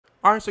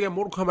Alright, so I got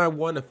Mortal Kombat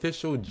 1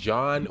 official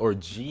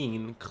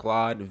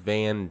Jean-Claude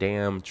Van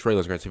Damme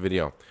trailers. Right to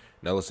video.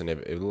 Now listen, if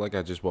it looked like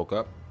I just woke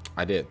up,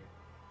 I did.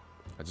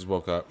 I just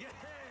woke up.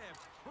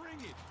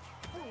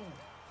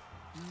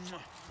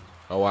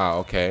 Oh wow,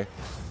 okay.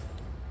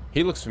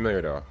 He looks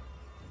familiar though.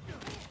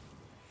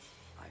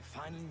 I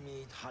finally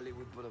meet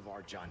Hollywood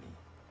Boulevard Johnny.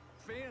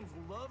 Fans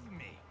love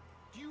me.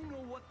 Do you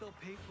know what they'll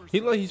pay for? He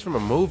look like he's from a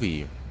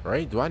movie,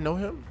 right? Do I know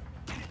him?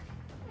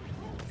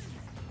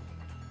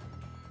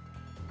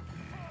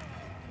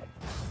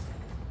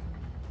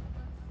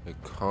 It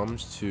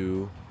comes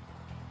to.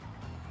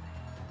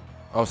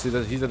 Oh, see,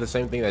 he did the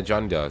same thing that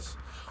Johnny does.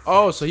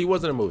 Oh, so he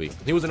was in a movie.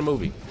 He was in a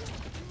movie.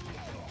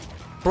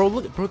 Bro,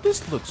 look, bro,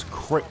 this looks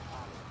crazy.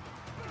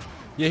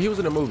 Yeah, he was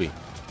in a movie.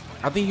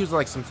 I think he was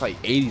like some like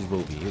 80s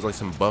movie. He was like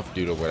some buff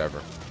dude or whatever.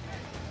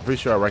 I'm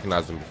pretty sure I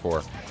recognized him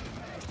before.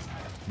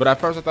 But at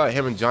first I thought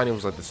him and Johnny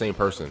was like the same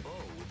person. Bo would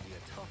be a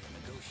tough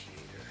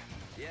negotiator.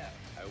 Yeah,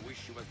 I wish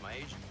she was my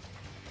agent.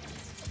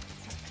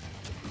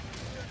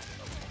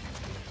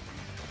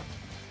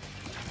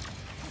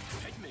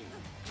 Hit me.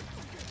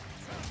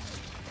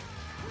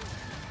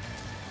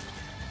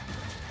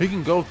 He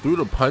can go through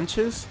the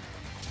punches?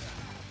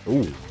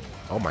 Ooh.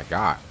 Oh my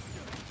god.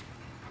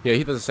 Yeah,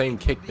 he does the same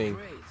kick thing.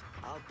 Great.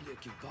 I'll be a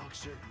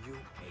kickboxer, you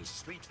a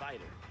street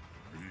fighter.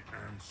 The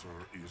answer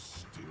is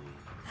still.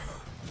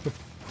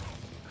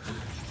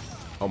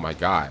 Oh my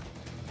god.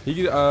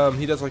 He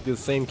does like the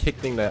same kick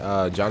thing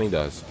that Johnny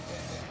does.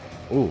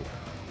 Ooh.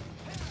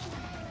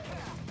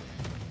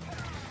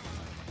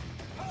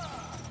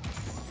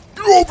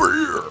 Get over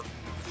here.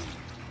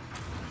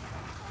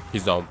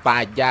 He's on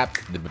fire.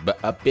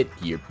 Up it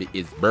here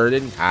is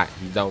burning hot.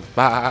 He's on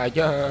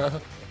fire.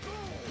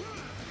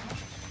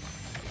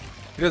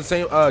 He does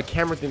the same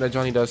camera thing that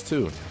Johnny does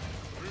too.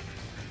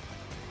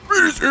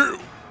 It is here.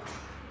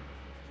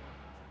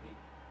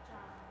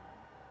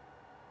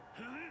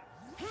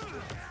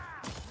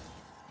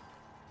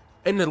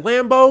 In the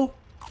Lambo?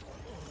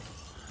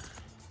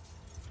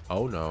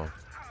 Oh no.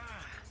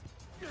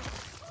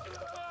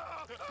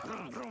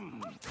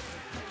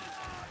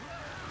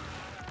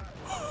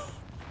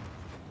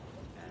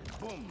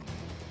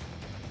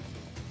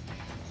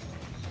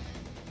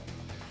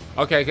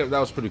 Okay, that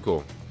was pretty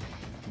cool.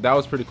 That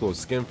was pretty cool.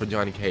 Skin for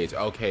Johnny Cage.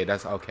 Okay,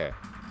 that's okay.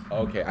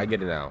 Okay, I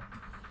get it now.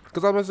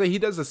 Because I was gonna say he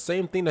does the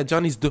same thing that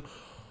Johnny's do.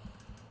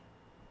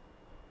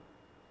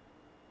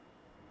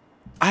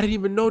 I didn't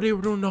even know they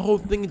were doing the whole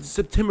thing in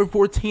September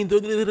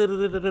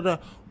 14th.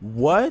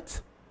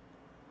 What?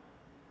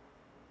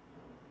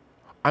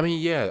 I mean,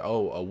 yeah.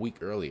 Oh, a week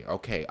early.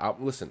 Okay.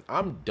 Listen,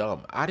 I'm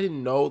dumb. I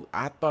didn't know.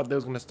 I thought they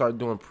was gonna start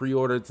doing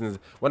pre-orders and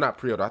well, not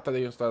pre-order. I thought they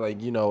were gonna start like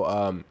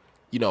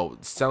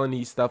selling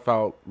these stuff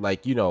out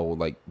like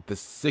like the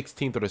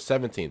 16th or the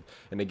 17th.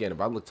 And again, if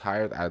I look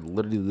tired, I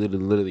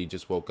literally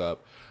just woke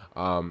up.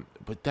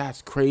 But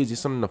that's crazy.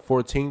 Something the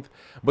 14th.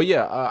 But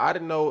yeah, I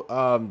didn't know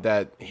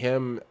that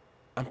him.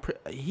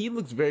 He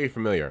looks very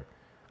familiar.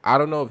 I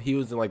don't know if he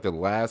was in like the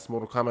last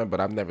Mortal Kombat,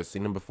 but I've never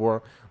seen him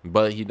before.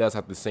 But he does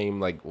have the same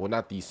well,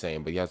 not the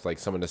same, but he has like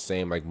some of the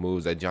same like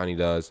moves that Johnny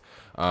does.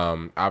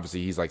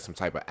 Obviously he's like some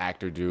type of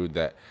actor dude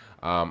that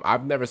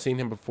I've never seen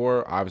him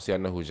before. Obviously I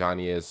know who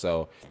Johnny is,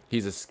 so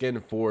he's a skin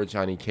for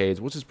Johnny Cage,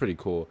 which is pretty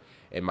cool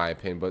in my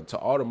opinion. But to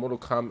all the Mortal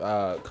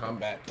Kombat,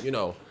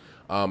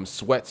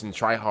 sweats and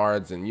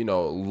tryhards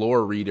and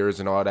lore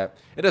readers and all that,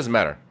 it doesn't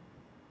matter.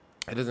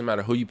 It doesn't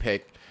matter who you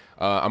pick.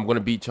 I'm gonna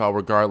beat y'all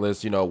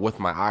regardless, with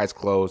my eyes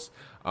closed.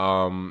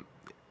 And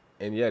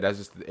yeah, that's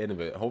just the end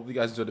of it. Hopefully you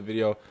guys enjoyed the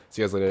video.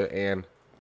 See you guys later, and